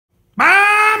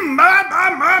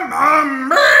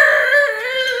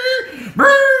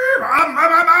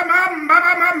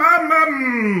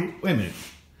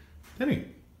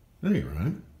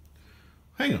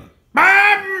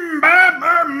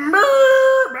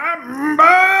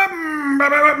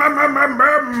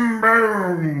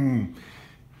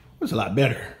was a lot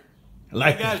better. I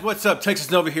like Hey guys, what's up?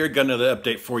 Texas Nova here. Got another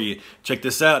update for you. Check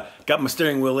this out. Got my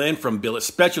steering wheel in from Billet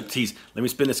Specialties. Let me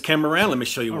spin this camera around. Let me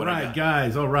show you what I got. All right,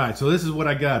 guys. All right. So this is what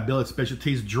I got. Billet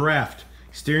Specialties draft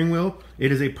steering wheel.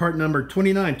 It is a part number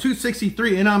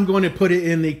 29263, and I'm going to put it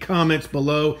in the comments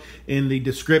below in the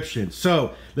description.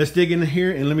 So let's dig in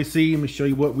here and let me show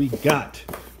you what we got.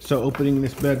 So opening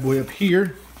this bad boy up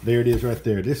here, there it is right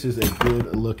there. This is a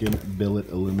good looking billet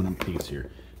aluminum piece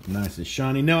here. Nice and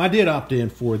shiny. Now I did opt in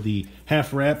for the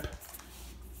half wrap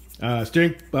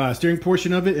steering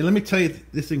portion of it, and let me tell you,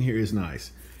 this thing here is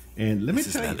nice. And let me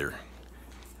tell you, leather.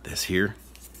 This here.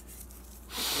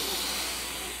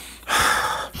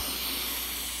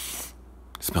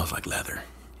 Smells like leather.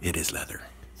 It is leather.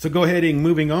 So go ahead and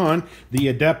moving on.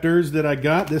 The adapters that I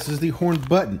got, this is the horn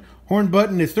button. Horn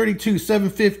button is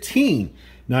 32715.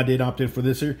 Now I did opt in for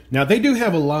this here. Now they do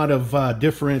have a lot of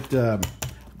different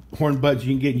horn buttons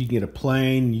you can get. You can get a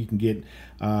plain, you can get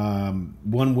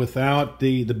one without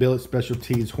the Billet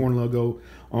Specialties horn logo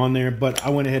on there, but I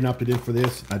went ahead and opted in for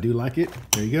this. I do like it.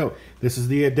 There you go. This is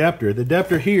the adapter. The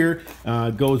adapter here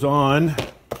goes on,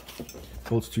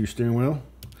 bolts to your steering wheel,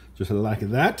 just like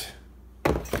that.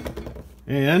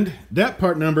 And that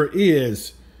part number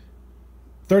is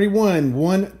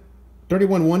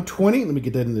 31120. Let me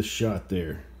get that in the shot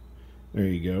there. There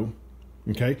you go.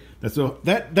 Okay,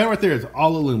 that right there is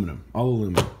all aluminum,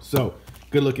 So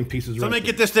good looking pieces. So let me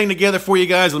get this thing together for you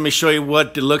guys. Let me show you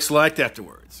what it looks like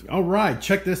afterwards. All right,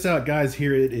 check this out, guys.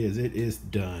 Here it is. It is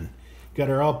done. Got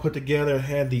her all put together.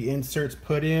 Had the inserts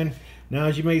put in. Now,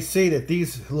 as you may see, that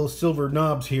these little silver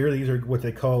knobs here, these are what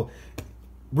they call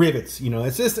rivets. You know,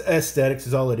 it's just aesthetics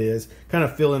is all it is. Kind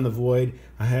of fill in the void.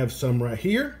 I have some right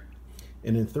here,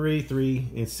 and then 3, 3,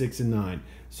 and 6, and 9.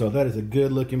 So that is a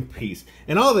good looking piece.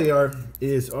 And all they are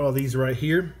is all these right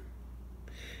here.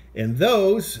 And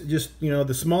those, just, you know,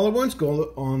 the smaller ones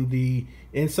go on the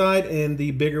inside and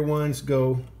the bigger ones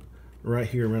go right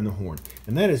here around the horn.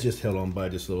 And that is just held on by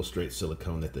just little straight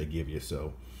silicone that they give you.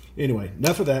 So anyway,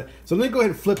 enough of that. So let me go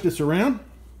ahead and flip this around.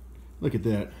 Look at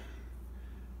that.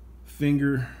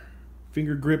 Finger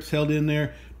grips held in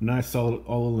there. Nice solid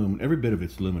all aluminum. Every bit of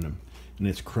it's aluminum. And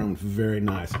it's chromed very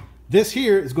nice. This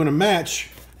here is going to match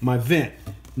my vent.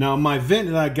 Now my vent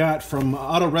that I got from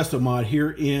Auto Resto Mod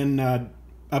here in, I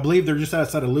believe they're just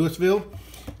outside of Louisville,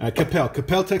 Capel,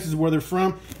 Texas is where they're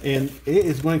from, and it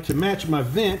is going to match my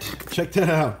vent. Check that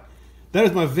out. That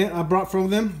is my vent I brought from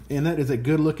them, and that is a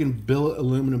good looking billet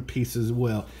aluminum piece as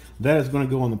well. That is going to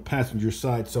go on the passenger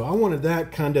side. So I wanted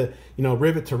that kind of, you know,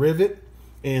 rivet to rivet,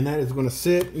 and that is going to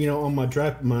sit, you know, on my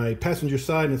passenger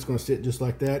side, and it's going to sit just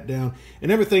like that down,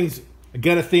 and everything's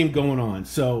got a theme going on.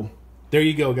 So there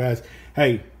you go, guys.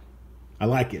 Hey, I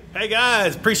like it. Hey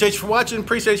guys, appreciate you for watching,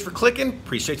 appreciate you for clicking,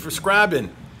 appreciate you for subscribing.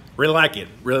 Really like it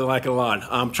a lot.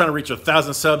 I'm trying to reach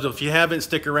 1,000 subs. If you haven't,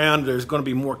 stick around. There's going to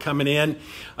be more coming in,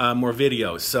 more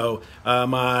videos. So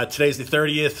today's the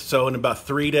 30th, so in about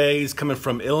 3 days, coming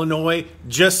from Illinois,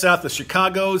 just south of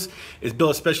Chicago's, is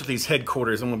Billet Specialties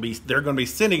headquarters. They're going to be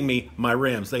sending me my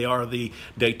rims. They are the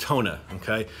Daytona.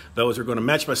 Okay, those are going to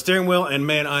match my steering wheel, and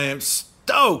man, I am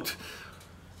stoked.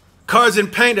 Car's in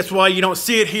paint, that's why you don't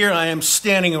see it here. I am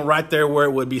standing right there where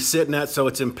it would be sitting at, so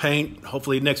it's in paint.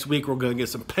 Hopefully next week we're gonna get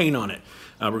some paint on it.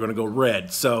 We're gonna go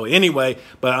red. So anyway,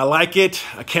 but I like it.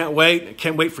 I can't wait. I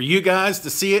can't wait for you guys to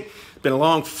see it. It's been a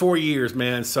long 4 years,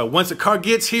 man. So once the car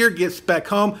gets here, gets back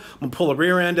home, I'm gonna pull the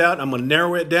rear end out. I'm gonna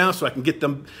narrow it down so I can get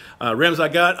them rims I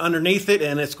got underneath it,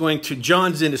 and it's going to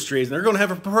John's Industries. And they're gonna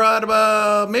have it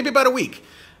for maybe about a week.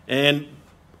 And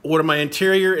order my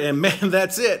interior, and man,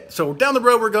 that's it. So down the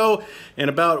road we go, and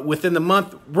about within the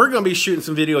month, we're gonna be shooting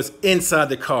some videos inside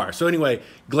the car. So anyway,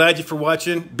 glad you for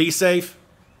watching. Be safe,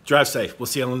 drive safe. We'll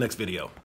see you on the next video.